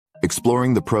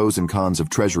Exploring the pros and cons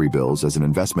of Treasury bills as an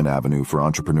investment avenue for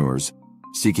entrepreneurs.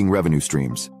 Seeking revenue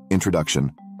streams.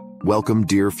 Introduction. Welcome,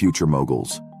 dear future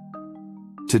moguls.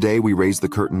 Today we raise the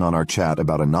curtain on our chat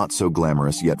about a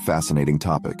not-so-glamorous yet fascinating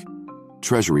topic.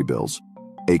 Treasury bills,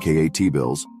 aka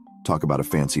T-bills. Talk about a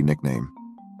fancy nickname.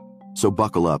 So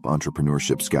buckle up,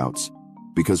 entrepreneurship scouts,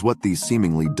 because what these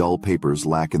seemingly dull papers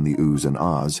lack in the oohs and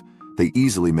ahs, they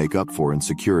easily make up for in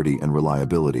security and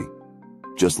reliability.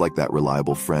 Just like that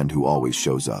reliable friend who always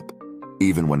shows up,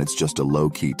 even when it's just a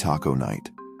low-key taco night.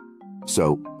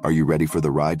 So, are you ready for the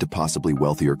ride to possibly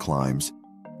wealthier climes?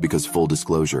 Because full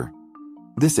disclosure,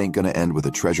 this ain't gonna end with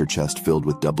a treasure chest filled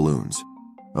with doubloons.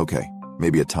 Okay,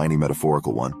 maybe a tiny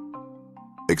metaphorical one.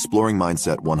 Exploring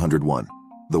Mindset 101,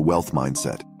 the wealth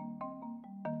mindset.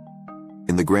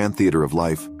 In the grand theater of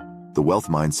life, the wealth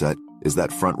mindset is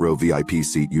that front row VIP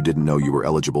seat you didn't know you were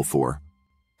eligible for.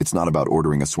 It's not about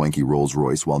ordering a swanky Rolls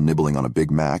Royce while nibbling on a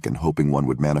Big Mac and hoping one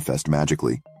would manifest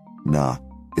magically. Nah,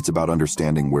 it's about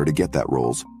understanding where to get that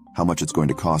Rolls, how much it's going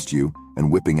to cost you,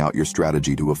 and whipping out your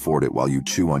strategy to afford it while you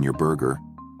chew on your burger.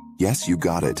 Yes, you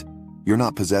got it. You're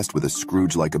not possessed with a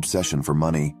Scrooge-like obsession for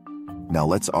money. Now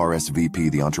let's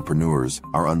RSVP the entrepreneurs,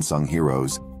 our unsung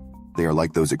heroes. They are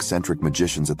like those eccentric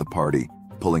magicians at the party,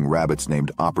 pulling rabbits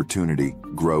named opportunity,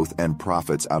 growth, and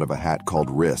profits out of a hat called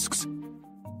risks.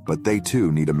 But they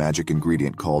too need a magic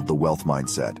ingredient called the wealth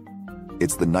mindset.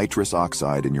 It's the nitrous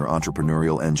oxide in your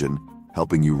entrepreneurial engine,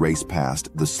 helping you race past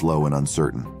the slow and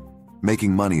uncertain.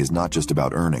 Making money is not just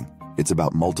about earning, it's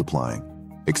about multiplying.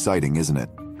 Exciting, isn't it?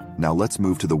 Now let's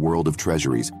move to the world of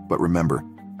treasuries, but remember,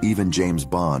 even James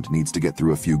Bond needs to get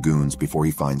through a few goons before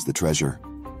he finds the treasure.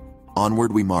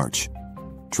 Onward we march.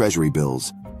 Treasury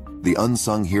bills, the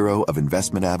unsung hero of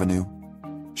Investment Avenue.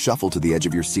 Shuffle to the edge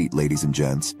of your seat, ladies and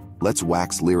gents. Let's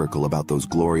wax lyrical about those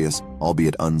glorious,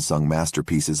 albeit unsung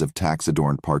masterpieces of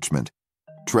tax-adorned parchment.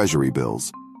 Treasury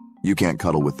bills. You can't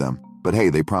cuddle with them, but hey,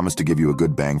 they promise to give you a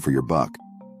good bang for your buck.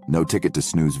 No ticket to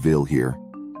Snoozeville here.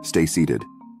 Stay seated.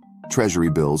 Treasury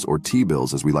bills, or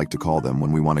T-bills as we like to call them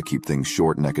when we want to keep things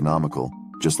short and economical,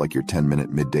 just like your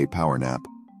 10-minute midday power nap,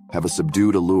 have a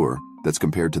subdued allure that's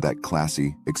compared to that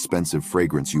classy, expensive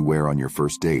fragrance you wear on your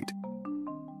first date.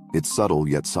 It's subtle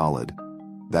yet solid.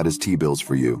 That is T-bills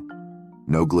for you.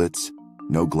 No glitz,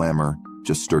 no glamour,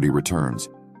 just sturdy returns.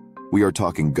 We are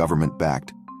talking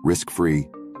government-backed, risk-free,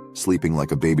 sleeping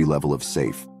like a baby level of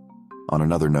safe. On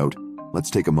another note, let's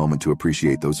take a moment to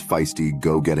appreciate those feisty,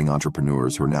 go-getting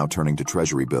entrepreneurs who are now turning to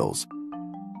Treasury bills.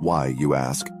 Why, you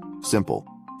ask? Simple.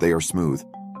 They are smooth.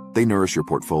 They nourish your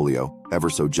portfolio, ever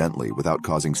so gently, without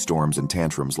causing storms and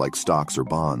tantrums like stocks or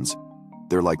bonds.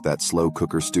 They're like that slow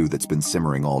cooker stew that's been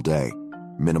simmering all day.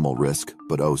 Minimal risk,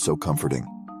 but oh so comforting.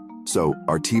 So,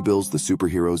 are T-bills the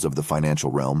superheroes of the financial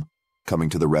realm,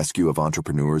 coming to the rescue of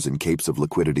entrepreneurs in capes of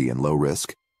liquidity and low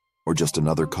risk? Or just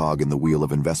another cog in the wheel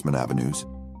of investment avenues?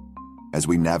 As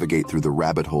we navigate through the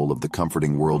rabbit hole of the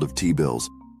comforting world of T-bills,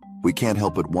 we can't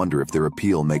help but wonder if their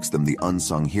appeal makes them the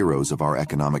unsung heroes of our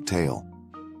economic tale.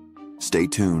 Stay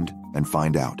tuned and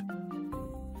find out.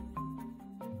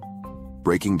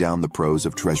 Breaking down the pros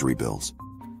of Treasury bills.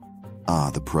 Ah,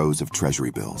 the pros of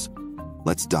Treasury bills.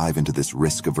 Let's dive into this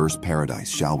risk-averse paradise,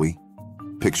 shall we?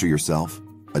 Picture yourself,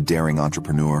 a daring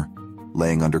entrepreneur,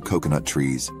 laying under coconut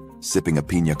trees, sipping a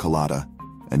piña colada,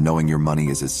 and knowing your money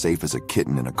is as safe as a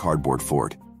kitten in a cardboard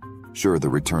fort. Sure, the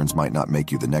returns might not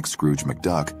make you the next Scrooge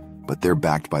McDuck, but they're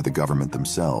backed by the government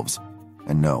themselves.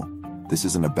 And no, this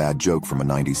isn't a bad joke from a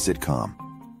 90s sitcom.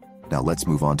 Now let's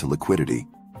move on to liquidity,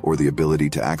 or the ability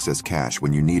to access cash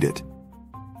when you need it.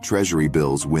 Treasury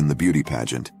bills win the beauty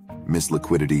pageant, Miss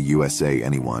Liquidity USA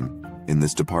anyone, in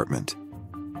this department.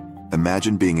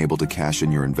 Imagine being able to cash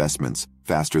in your investments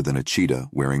faster than a cheetah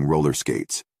wearing roller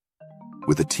skates.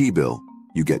 With a T-bill,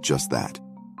 you get just that.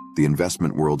 The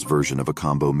investment world's version of a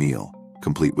combo meal,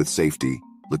 complete with safety,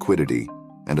 liquidity,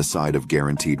 and a side of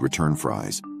guaranteed return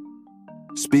fries.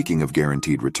 Speaking of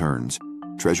guaranteed returns,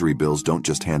 Treasury bills don't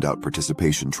just hand out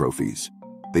participation trophies.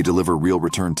 They deliver real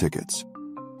return tickets.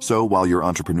 So while your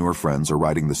entrepreneur friends are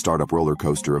riding the startup roller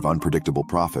coaster of unpredictable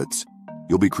profits,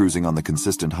 you'll be cruising on the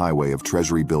consistent highway of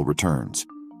Treasury bill returns,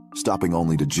 stopping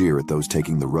only to jeer at those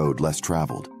taking the road less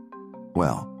traveled.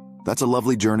 Well, that's a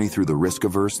lovely journey through the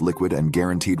risk-averse, liquid, and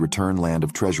guaranteed return land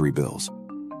of Treasury bills.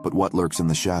 But what lurks in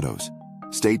the shadows?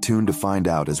 Stay tuned to find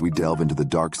out as we delve into the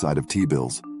dark side of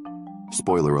T-bills.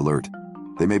 Spoiler alert,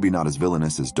 they may be not as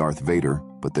villainous as Darth Vader,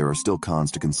 but there are still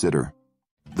cons to consider.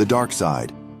 The dark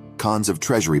side. Cons of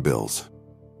Treasury bills.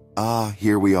 Ah,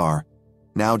 here we are,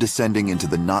 now descending into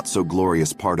the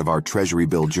not-so-glorious part of our Treasury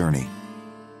bill journey.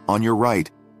 On your right,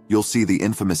 you'll see the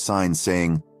infamous sign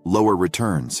saying, lower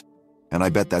returns, And I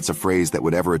bet that's a phrase that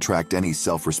would ever attract any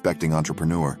self-respecting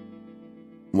entrepreneur.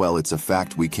 Well, it's a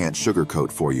fact we can't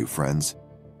sugarcoat for you, friends.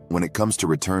 When it comes to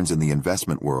returns in the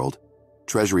investment world,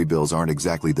 Treasury bills aren't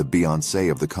exactly the Beyoncé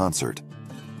of the concert.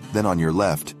 Then on your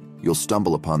left, you'll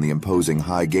stumble upon the imposing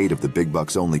high gate of the Big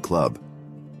Bucks Only Club.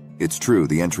 It's true,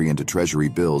 the entry into Treasury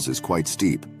bills is quite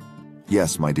steep.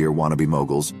 Yes, my dear wannabe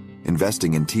moguls,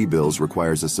 investing in T-bills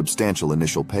requires a substantial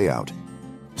initial payout.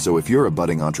 So if you're a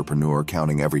budding entrepreneur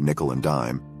counting every nickel and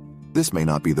dime, this may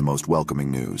not be the most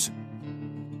welcoming news.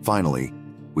 Finally,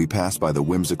 we pass by the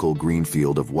whimsical green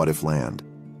field of what-if land.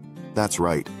 That's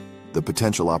right, the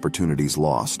potential opportunities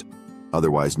lost,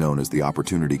 otherwise known as the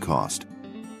opportunity cost.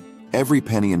 Every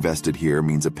penny invested here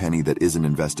means a penny that isn't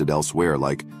invested elsewhere,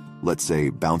 like, let's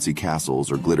say, bouncy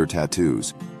castles or glitter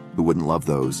tattoos. Who wouldn't love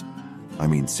those? I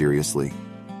mean, seriously.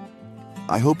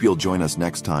 I hope you'll join us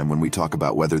next time when we talk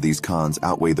about whether these cons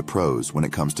outweigh the pros when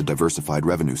it comes to diversified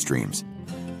revenue streams.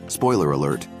 Spoiler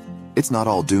alert, it's not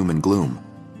all doom and gloom.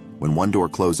 When one door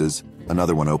closes,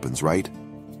 another one opens, right?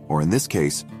 Or in this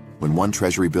case, when one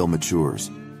Treasury bill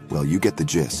matures, well, you get the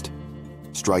gist.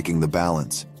 Striking the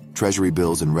balance, Treasury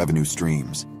bills and revenue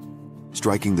streams.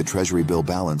 Striking the Treasury bill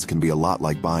balance can be a lot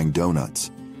like buying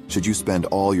donuts. Should you spend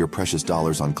all your precious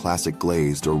dollars on classic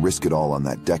glazed or risk it all on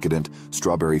that decadent,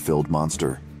 strawberry-filled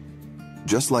monster?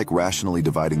 Just like rationally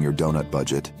dividing your donut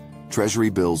budget, Treasury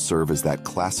bills serve as that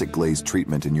classic glazed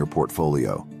treatment in your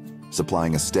portfolio,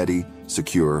 supplying a steady,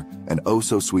 secure, and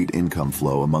oh-so-sweet income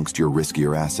flow amongst your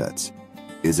riskier assets.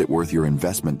 Is it worth your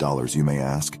investment dollars, you may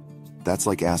ask? That's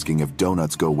like asking if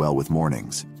donuts go well with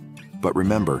mornings. But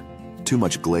remember, too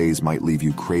much glaze might leave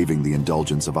you craving the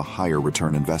indulgence of a higher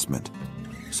return investment.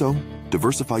 So,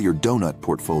 diversify your donut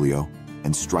portfolio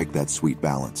and strike that sweet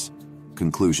balance.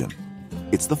 Conclusion.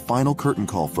 It's the final curtain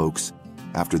call, folks.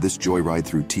 After this joyride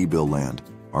through T-bill land,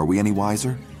 are we any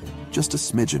wiser? Just a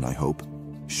smidgen, I hope.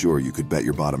 Sure, you could bet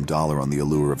your bottom dollar on the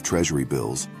allure of Treasury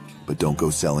bills, but don't go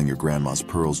selling your grandma's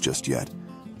pearls just yet.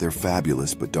 They're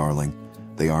fabulous, but darling,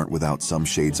 they aren't without some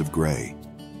shades of gray.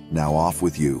 Now off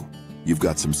with you. You've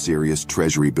got some serious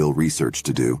Treasury bill research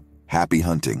to do. Happy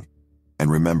hunting.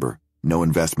 And remember, no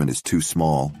investment is too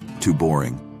small, too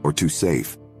boring, or too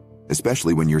safe,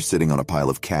 especially when you're sitting on a pile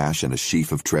of cash and a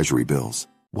sheaf of Treasury bills.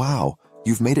 Wow,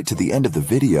 you've made it to the end of the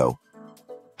video.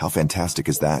 How fantastic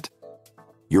is that?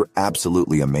 You're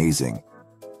absolutely amazing.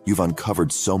 You've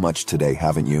uncovered so much today,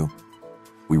 haven't you?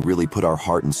 We really put our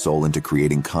heart and soul into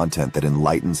creating content that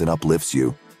enlightens and uplifts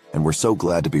you, and we're so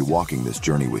glad to be walking this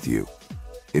journey with you.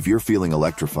 If you're feeling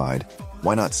electrified,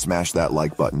 why not smash that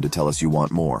like button to tell us you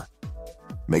want more?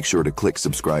 Make sure to click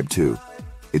subscribe too.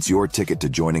 It's your ticket to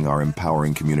joining our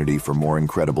empowering community for more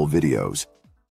incredible videos.